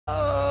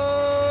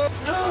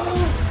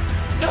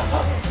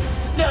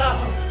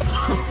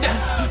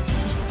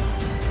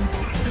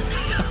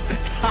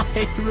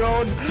Hey,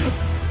 run!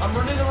 I'm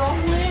running the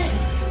wrong way!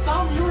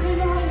 Sam, you're running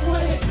the wrong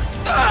way!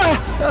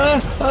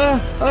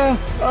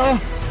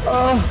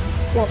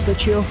 What the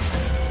chuff?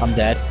 I'm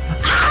dead.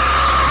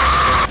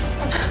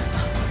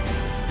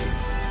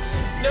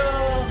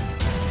 No!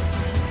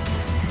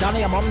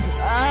 Danny, I'm on.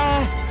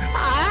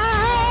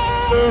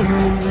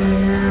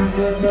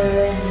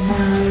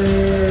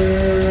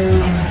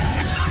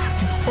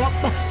 What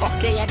the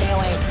fuck are you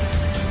doing?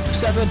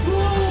 7,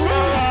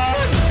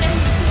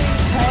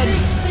 10,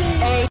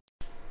 8.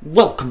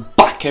 Welcome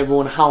back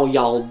everyone, how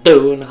y'all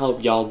doing?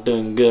 Hope y'all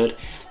doing good.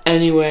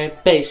 Anyway,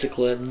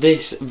 basically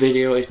this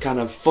video is kind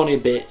of funny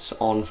bits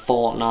on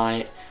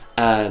Fortnite.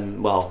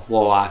 Well,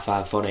 what I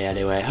find funny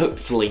anyway.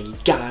 Hopefully you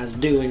guys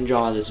do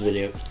enjoy this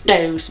video.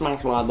 Do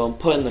smash the like button,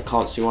 put in the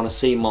comments if you want to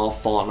see more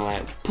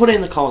Fortnite. Put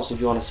in the comments if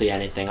you want to see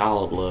anything,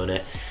 I'll upload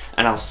it.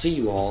 And I'll see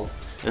you all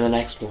in the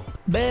next one.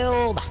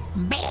 Build!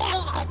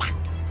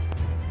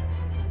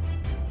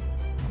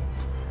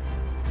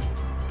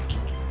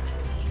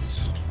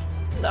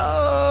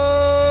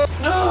 No!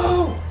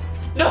 No!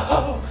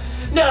 No!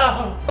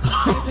 No!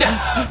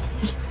 No!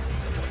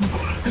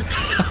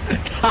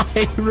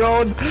 Daddy,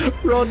 run!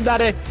 Run,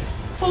 Daddy!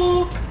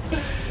 Fuck!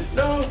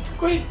 No!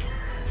 Quick!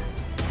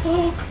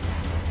 Fuck!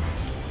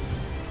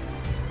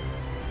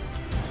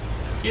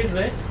 Use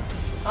this.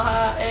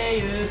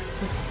 Hey!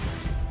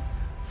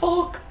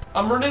 Fuck!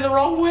 I'm running the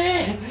wrong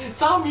way!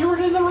 Sam, you're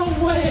running the wrong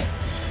way!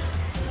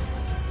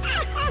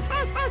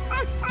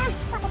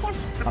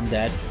 I'm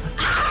dead.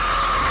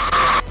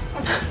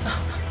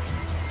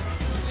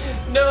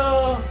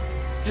 No!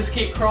 Just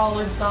keep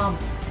crawling, Sam.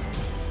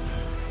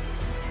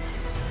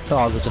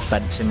 Oh, there's a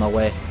fence in my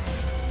way.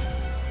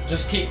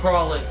 Just keep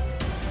crawling.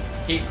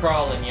 Keep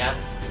crawling, yeah?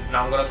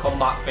 Now I'm gonna come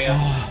back for you.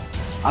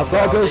 I've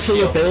got to go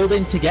through a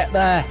building to get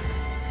there.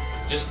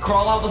 Just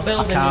crawl out the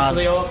building into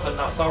the open,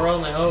 that's our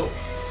only hope.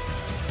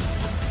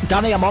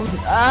 Danny, I'm on.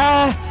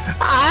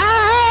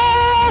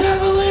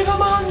 Never leave a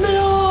man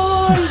behind!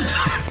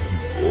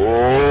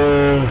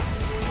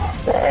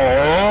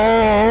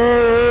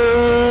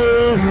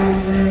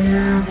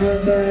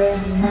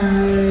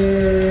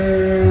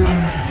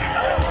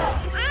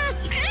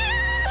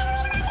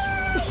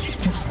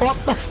 What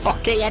the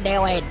fuck are you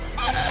doing?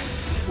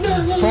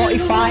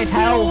 45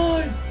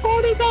 health!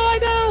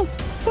 49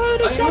 health!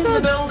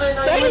 37!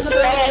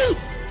 33!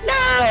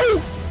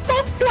 No!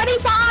 Fuck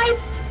 25!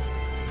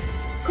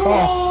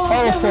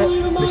 Oh fuck,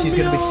 this is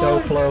gonna be so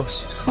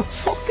close.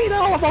 Fucking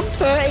hell, I'm on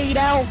 13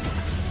 health!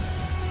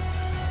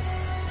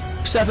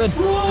 7!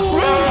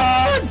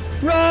 Run!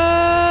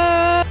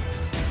 Run!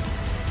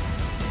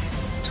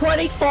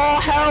 24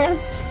 health!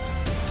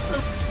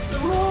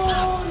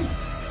 Run!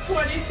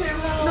 22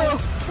 health! No.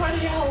 20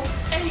 health!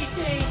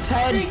 18!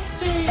 10,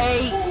 16!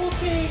 8,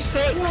 14!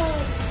 6,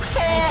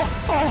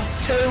 4,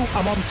 2,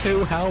 I'm on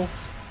 2 health.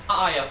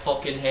 I a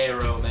fucking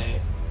hero,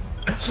 mate.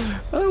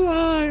 Oh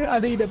I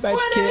need a med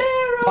When kit. a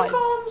hero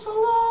comes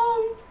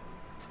along!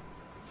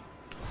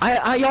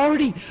 I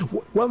already,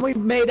 when we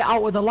made it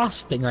out of the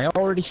last thing, I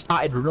already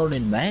started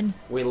running then.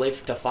 We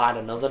live to fight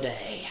another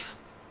day.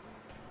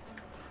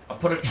 I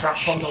put a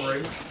trap on the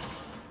roof.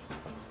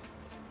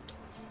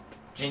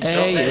 Ginger,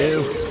 Hey,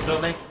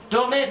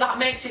 don't make that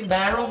makes it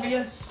bare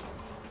obvious.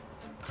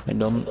 I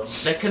don't.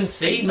 They can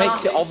see It that.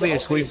 makes it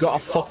obvious we've got a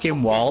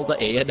fucking wall that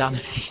here,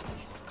 Danny.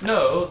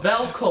 No,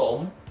 they'll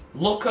come,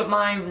 look at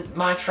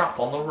my trap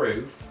on the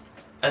roof,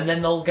 and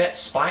then they'll get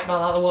spiked by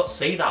that. They won't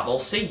see that. They'll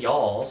see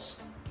yours.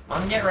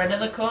 Man, get rid of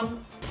the cunt.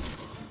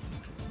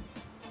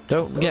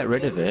 Don't get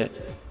rid of it.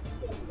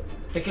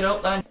 Pick it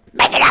up then.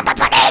 Pick it up and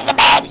put it in the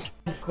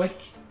bin. Quick.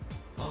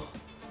 Oh.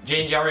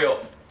 Ginger, hurry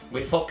up.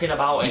 We're fucking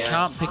about here. You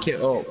can't pick it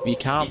up. You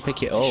can't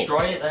pick it up.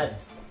 Destroy it then.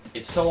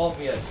 It's so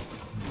obvious.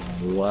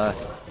 Where?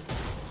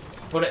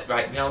 Put it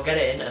right now. Get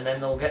it in, and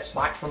then they'll get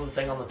spiked from the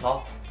thing on the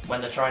top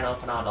when they try and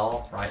open our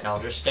door. Right now,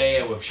 just stay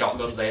here with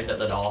shotguns aimed at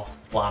the door.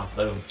 Blam,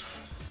 boom.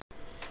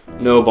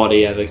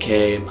 Nobody ever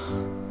came.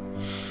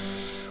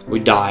 We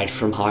died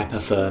from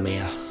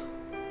hypothermia.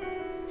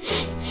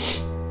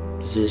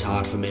 This is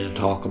hard for me to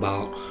talk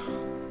about.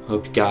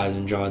 Hope you guys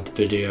enjoyed the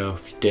video.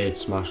 If you did,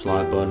 smash the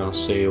like button. I'll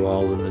see you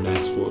all in the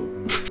next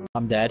one.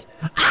 I'm dead.